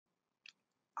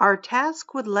Our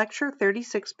task with Lecture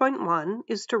 36.1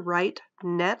 is to write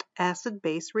net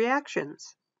acid-base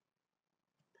reactions.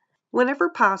 Whenever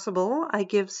possible, I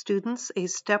give students a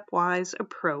stepwise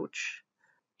approach.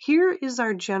 Here is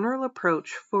our general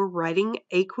approach for writing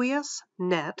aqueous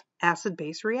net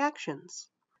acid-base reactions.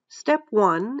 Step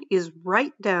 1 is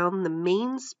write down the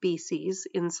main species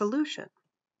in solution.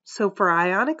 So for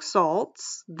ionic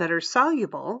salts that are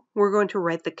soluble, we're going to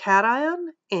write the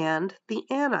cation and the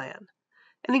anion.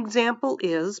 An example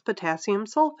is potassium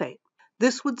sulfate.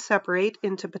 This would separate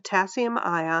into potassium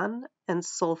ion and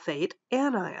sulfate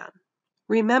anion.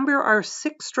 Remember, our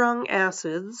 6 strong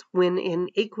acids, when in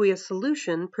aqueous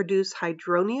solution, produce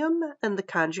hydronium and the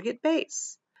conjugate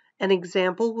base. An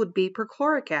example would be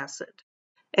perchloric acid.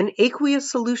 An aqueous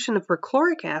solution of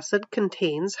perchloric acid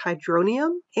contains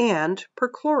hydronium and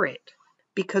perchlorate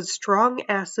because strong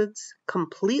acids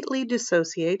completely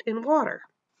dissociate in water.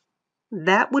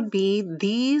 That would be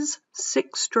these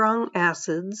 6 strong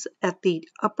acids at the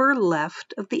upper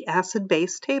left of the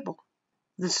acid-base table.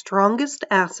 The strongest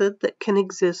acid that can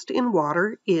exist in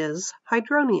water is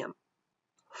hydronium.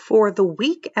 For the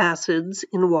weak acids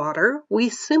in water, we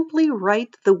simply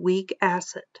write the weak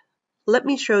acid. Let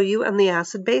me show you on the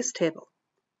acid-base table.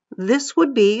 This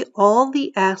would be all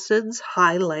the acids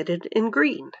highlighted in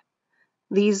green.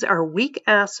 These are weak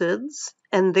acids,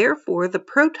 and therefore the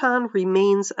proton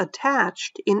remains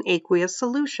attached in aqueous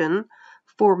solution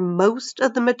for most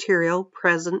of the material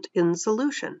present in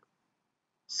solution.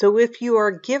 So if you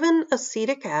are given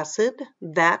acetic acid,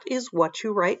 that is what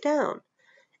you write down,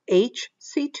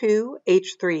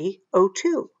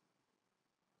 HC2H3O2.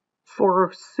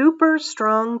 For super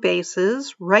strong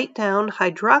bases, write down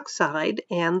hydroxide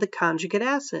and the conjugate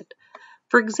acid.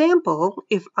 For example,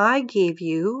 if I gave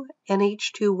you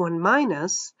NH2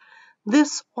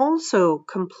 this also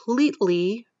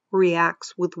completely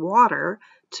reacts with water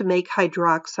to make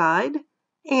hydroxide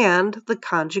and the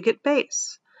conjugate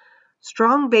base.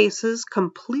 Strong bases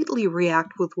completely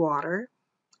react with water,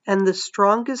 and the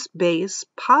strongest base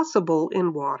possible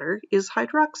in water is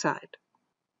hydroxide.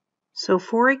 So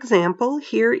for example,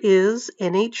 here is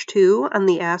NH2 on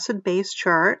the acid-base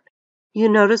chart. You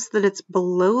notice that it's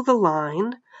below the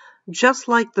line. Just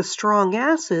like the strong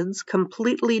acids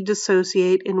completely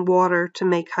dissociate in water to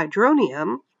make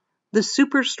hydronium, the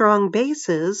super strong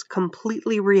bases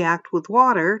completely react with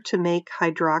water to make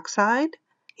hydroxide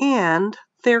and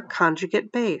their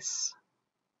conjugate base.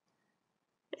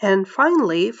 And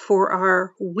finally, for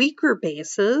our weaker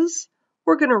bases,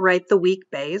 we're going to write the weak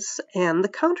base and the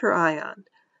counterion.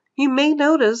 You may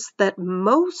notice that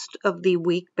most of the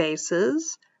weak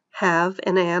bases have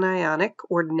an anionic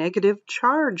or negative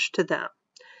charge to them,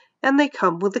 and they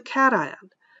come with a cation.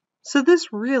 So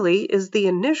this really is the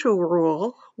initial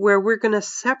rule where we're going to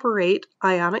separate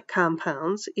ionic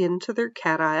compounds into their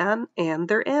cation and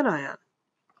their anion.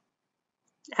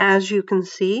 As you can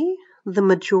see, the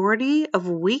majority of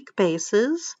weak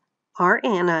bases are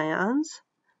anions,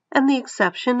 and the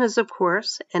exception is, of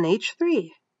course,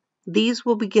 NH3. These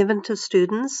will be given to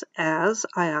students as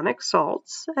ionic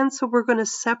salts, and so we're going to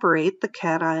separate the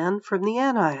cation from the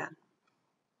anion.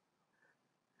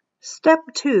 Step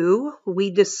 2, we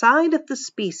decide if the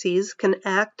species can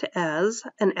act as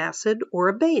an acid or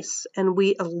a base, and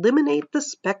we eliminate the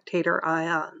spectator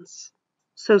ions.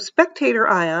 So spectator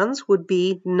ions would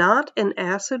be not an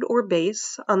acid or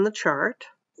base on the chart,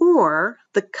 or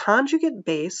the conjugate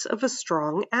base of a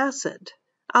strong acid.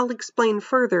 I'll explain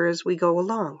further as we go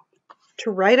along. To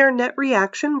write our net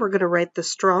reaction, we're going to write the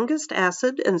strongest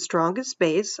acid and strongest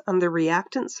base on the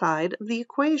reactant side of the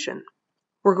equation.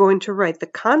 We're going to write the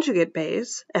conjugate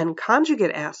base and conjugate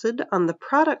acid on the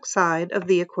product side of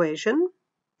the equation,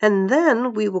 and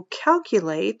then we will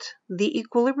calculate the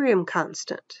equilibrium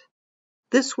constant.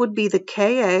 This would be the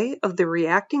Ka of the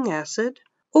reacting acid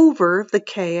over the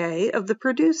Ka of the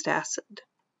produced acid.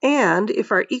 And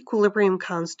if our equilibrium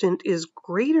constant is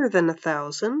greater than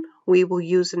 1,000, we will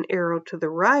use an arrow to the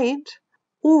right,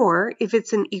 or if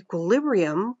it's an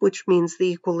equilibrium, which means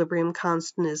the equilibrium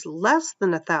constant is less than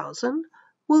 1,000,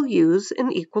 we'll use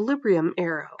an equilibrium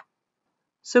arrow.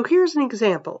 So here's an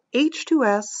example,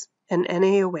 H2S and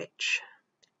NaOH.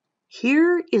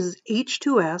 Here is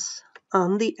H2S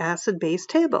on the acid-base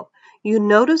table. You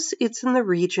notice it's in the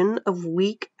region of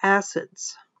weak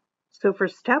acids. So for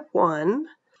step 1,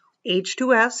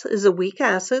 H2S is a weak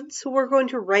acid, so we're going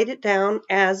to write it down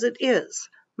as it is.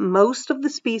 Most of the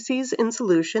species in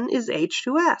solution is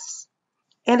H2S.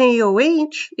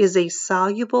 NaOH is a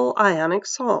soluble ionic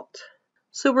salt.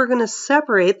 So we're going to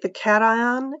separate the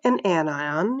cation and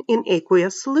anion in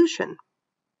aqueous solution.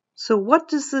 So what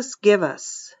does this give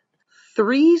us?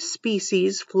 three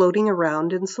species floating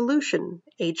around in solution: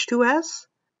 H2S,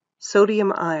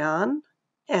 sodium ion,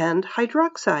 and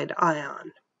hydroxide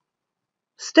ion.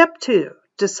 Step 2.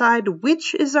 Decide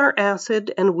which is our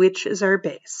acid and which is our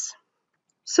base.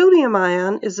 Sodium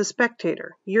ion is a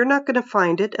spectator. You're not going to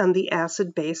find it on the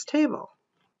acid-base table.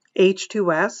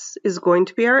 H2S is going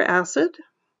to be our acid,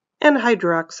 and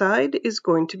hydroxide is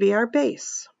going to be our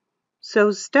base.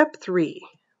 So step 3,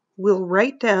 we'll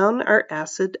write down our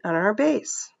acid and our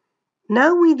base.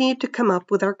 Now we need to come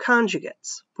up with our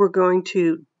conjugates. We're going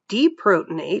to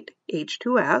deprotonate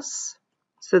H2S,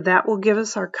 so that will give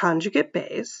us our conjugate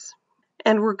base,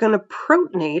 and we're going to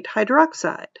protonate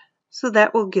hydroxide, so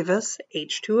that will give us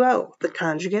H2O, the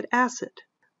conjugate acid.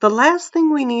 The last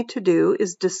thing we need to do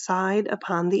is decide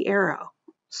upon the arrow.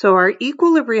 So our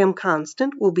equilibrium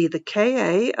constant will be the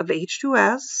Ka of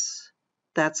H2S,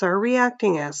 that's our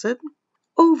reacting acid,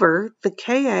 over the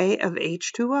Ka of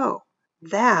H2O.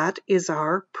 That is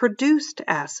our produced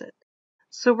acid.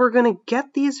 So we're going to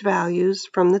get these values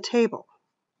from the table.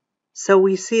 So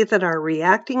we see that our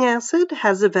reacting acid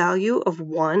has a value of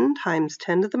 1 times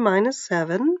 10 to the minus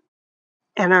 7,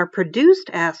 and our produced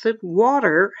acid,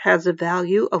 water, has a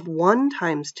value of 1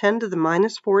 times 10 to the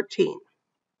minus 14.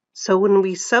 So when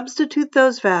we substitute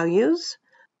those values,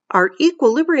 our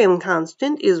equilibrium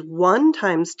constant is 1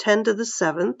 times 10 to the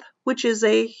 7th, which is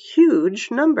a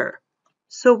huge number.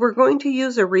 So we're going to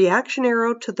use a reaction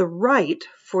arrow to the right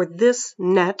for this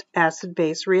net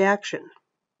acid-base reaction.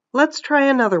 Let's try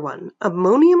another one,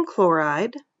 ammonium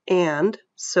chloride and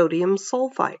sodium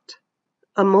sulfite.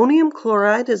 Ammonium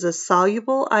chloride is a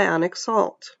soluble ionic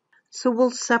salt, so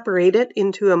we'll separate it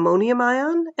into ammonium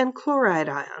ion and chloride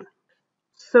ion.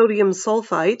 Sodium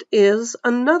sulfite is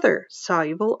another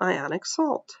soluble ionic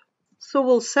salt, so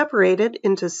we'll separate it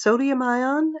into sodium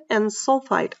ion and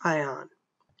sulfite ion.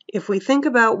 If we think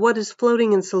about what is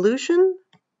floating in solution,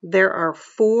 there are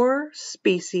 4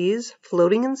 species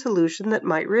floating in solution that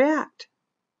might react.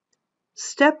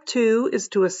 Step 2 is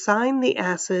to assign the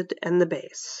acid and the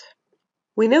base.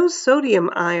 We know sodium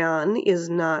ion is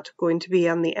not going to be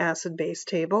on the acid-base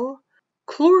table.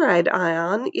 Chloride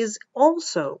ion is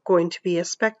also going to be a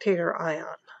spectator ion.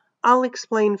 I'll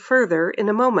explain further in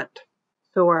a moment.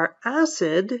 So our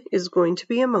acid is going to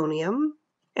be ammonium,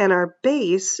 and our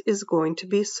base is going to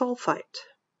be sulfite.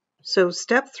 So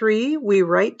step 3, we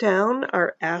write down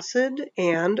our acid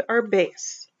and our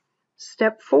base.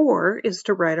 Step 4 is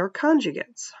to write our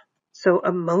conjugates. So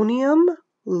ammonium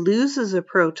loses a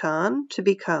proton to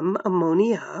become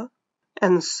ammonia,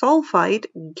 and sulfite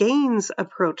gains a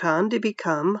proton to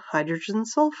become hydrogen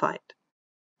sulfide.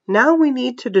 Now we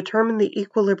need to determine the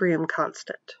equilibrium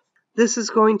constant. This is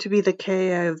going to be the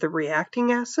Ka of the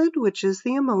reacting acid, which is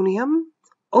the ammonium,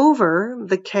 over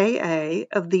the Ka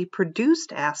of the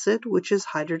produced acid, which is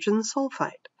hydrogen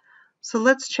sulfide. So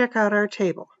let's check out our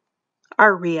table.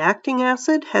 Our reacting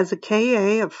acid has a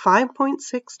Ka of 5.6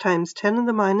 times 10 to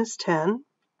the minus 10,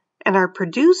 and our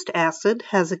produced acid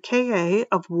has a Ka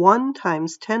of 1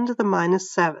 times 10 to the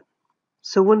minus 7.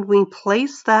 So when we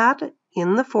place that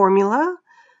in the formula,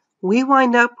 we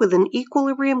wind up with an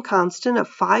equilibrium constant of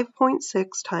 5.6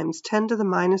 times 10 to the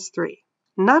minus 3.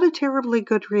 Not a terribly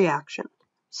good reaction.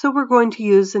 So we're going to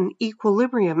use an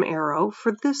equilibrium arrow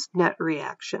for this net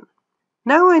reaction.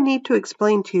 Now I need to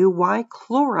explain to you why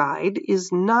chloride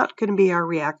is not going to be our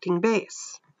reacting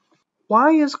base.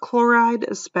 Why is chloride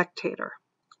a spectator?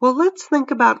 Well, let's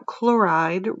think about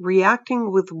chloride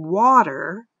reacting with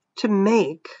water to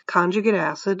make conjugate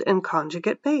acid and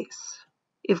conjugate base.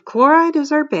 If chloride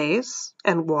is our base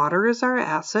and water is our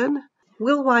acid,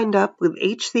 we'll wind up with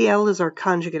HCl as our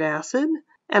conjugate acid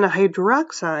and a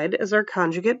hydroxide as our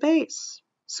conjugate base.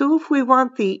 So if we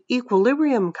want the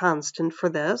equilibrium constant for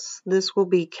this will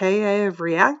be Ka of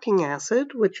reacting acid,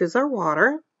 which is our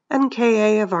water, and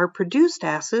Ka of our produced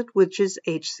acid, which is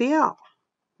HCl.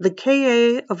 The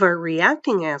Ka of our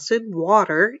reacting acid,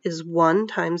 water, is 1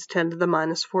 times 10 to the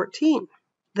minus 14.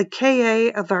 The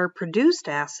Ka of our produced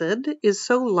acid is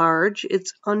so large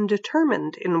it's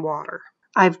undetermined in water.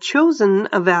 I've chosen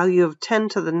a value of 10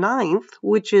 to the 9th,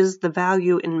 which is the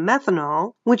value in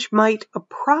methanol, which might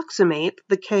approximate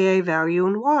the Ka value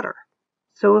in water.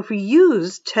 So if we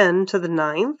use 10 to the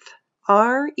 9th,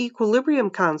 our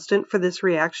equilibrium constant for this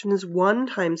reaction is 1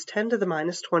 times 10 to the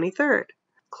minus 23rd.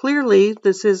 Clearly,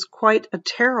 this is quite a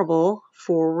terrible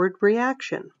forward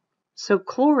reaction. So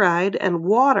chloride and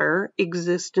water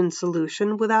exist in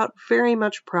solution without very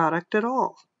much product at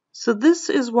all. So this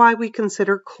is why we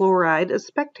consider chloride a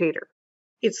spectator.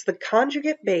 It's the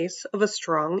conjugate base of a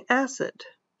strong acid.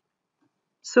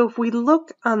 So if we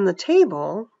look on the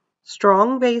table,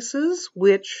 Strong bases,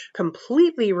 which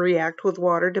completely react with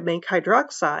water to make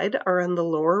hydroxide, are on the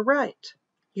lower right.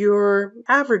 Your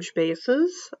average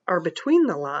bases are between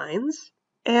the lines,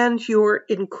 and your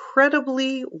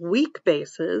incredibly weak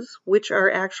bases, which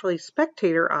are actually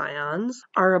spectator ions,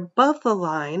 are above the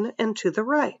line and to the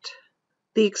right.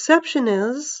 The exception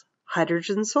is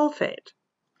hydrogen sulfate.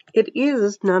 It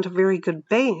is not a very good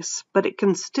base, but it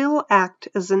can still act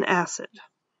as an acid.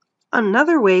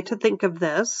 Another way to think of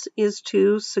this is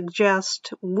to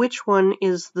suggest which one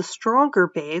is the stronger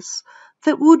base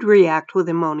that would react with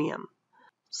ammonium.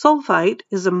 Sulfite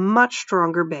is a much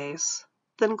stronger base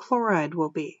than chloride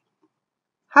will be.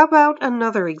 How about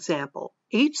another example?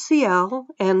 HCl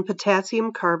and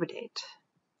potassium carbonate.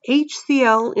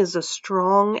 HCl is a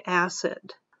strong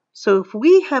acid. So if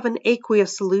we have an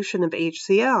aqueous solution of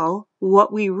HCl,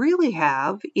 what we really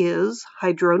have is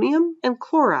hydronium and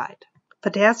chloride.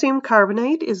 Potassium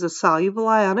carbonate is a soluble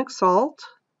ionic salt,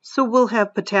 so we'll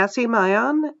have potassium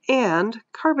ion and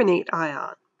carbonate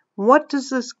ion. What does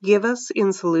this give us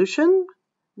in solution?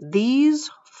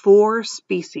 These 4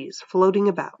 species floating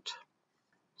about.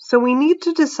 So we need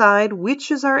to decide which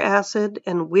is our acid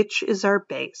and which is our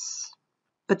base.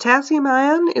 Potassium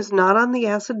ion is not on the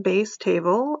acid-base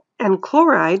table, and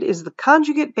chloride is the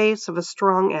conjugate base of a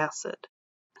strong acid.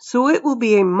 So it will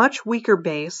be a much weaker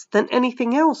base than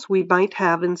anything else we might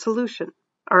have in solution.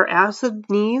 Our acid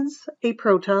needs a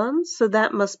proton, so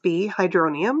that must be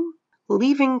hydronium,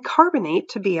 leaving carbonate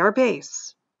to be our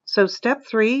base. So step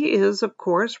 3 is, of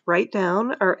course, write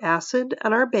down our acid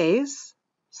and our base.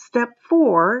 Step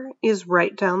 4 is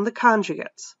write down the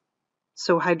conjugates.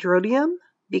 So hydronium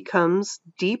becomes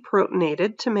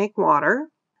deprotonated to make water,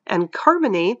 and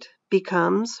carbonate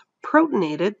becomes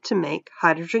protonated to make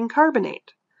hydrogen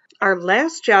carbonate. Our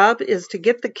last job is to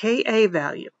get the Ka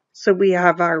value. So we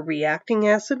have our reacting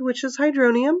acid, which is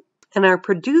hydronium, and our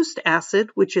produced acid,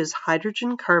 which is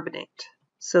hydrogen carbonate.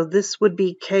 So this would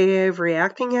be Ka of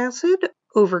reacting acid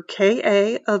over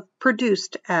Ka of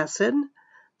produced acid.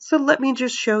 So let me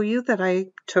just show you that I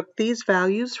took these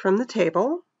values from the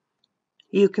table.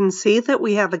 You can see that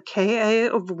we have a Ka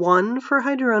of 1 for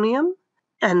hydronium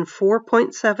and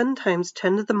 4.7 times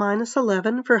 10 to the minus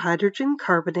 11 for hydrogen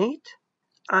carbonate.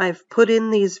 I've put in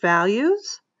these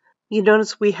values. You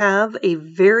notice we have a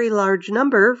very large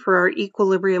number for our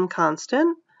equilibrium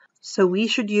constant, so we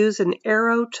should use an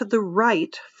arrow to the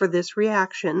right for this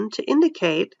reaction to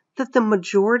indicate that the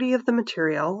majority of the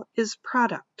material is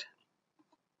product.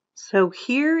 So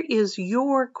here is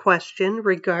your question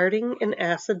regarding an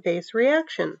acid-base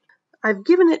reaction. I've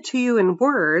given it to you in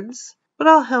words, but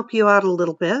I'll help you out a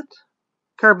little bit.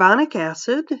 Carbonic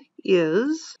acid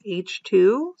is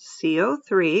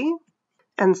H2CO3,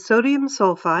 and sodium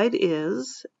sulfide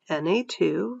is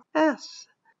Na2S.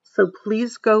 So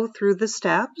please go through the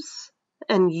steps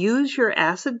and use your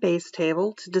acid-base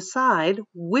table to decide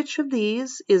which of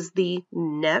these is the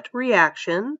net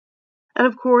reaction. And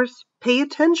of course, pay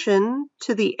attention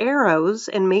to the arrows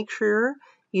and make sure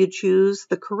you choose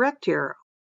the correct arrow,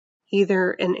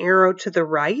 either an arrow to the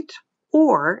right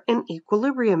or an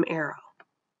equilibrium arrow.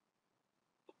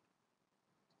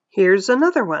 Here's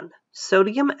another one.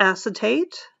 Sodium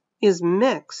acetate is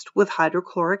mixed with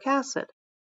hydrochloric acid.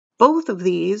 Both of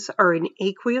these are in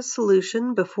aqueous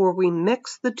solution before we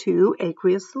mix the 2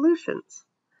 aqueous solutions.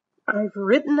 I've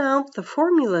written out the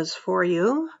formulas for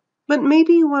you, but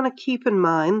maybe you want to keep in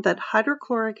mind that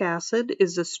hydrochloric acid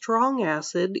is a strong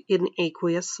acid in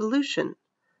aqueous solution.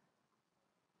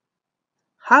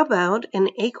 How about an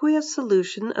aqueous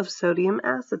solution of sodium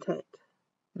acetate?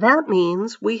 That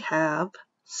means we have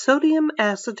sodium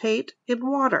acetate in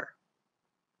water.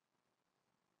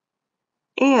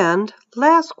 And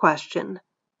last question,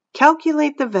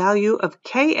 calculate the value of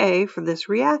Ka for this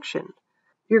reaction.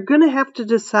 You're going to have to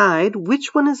decide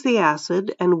which one is the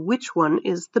acid and which one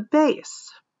is the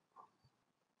base.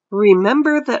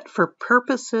 Remember that for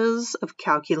purposes of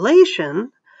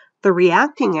calculation, the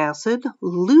reacting acid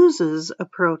loses a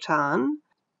proton,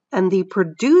 and the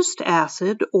produced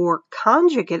acid or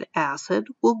conjugate acid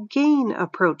will gain a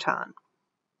proton.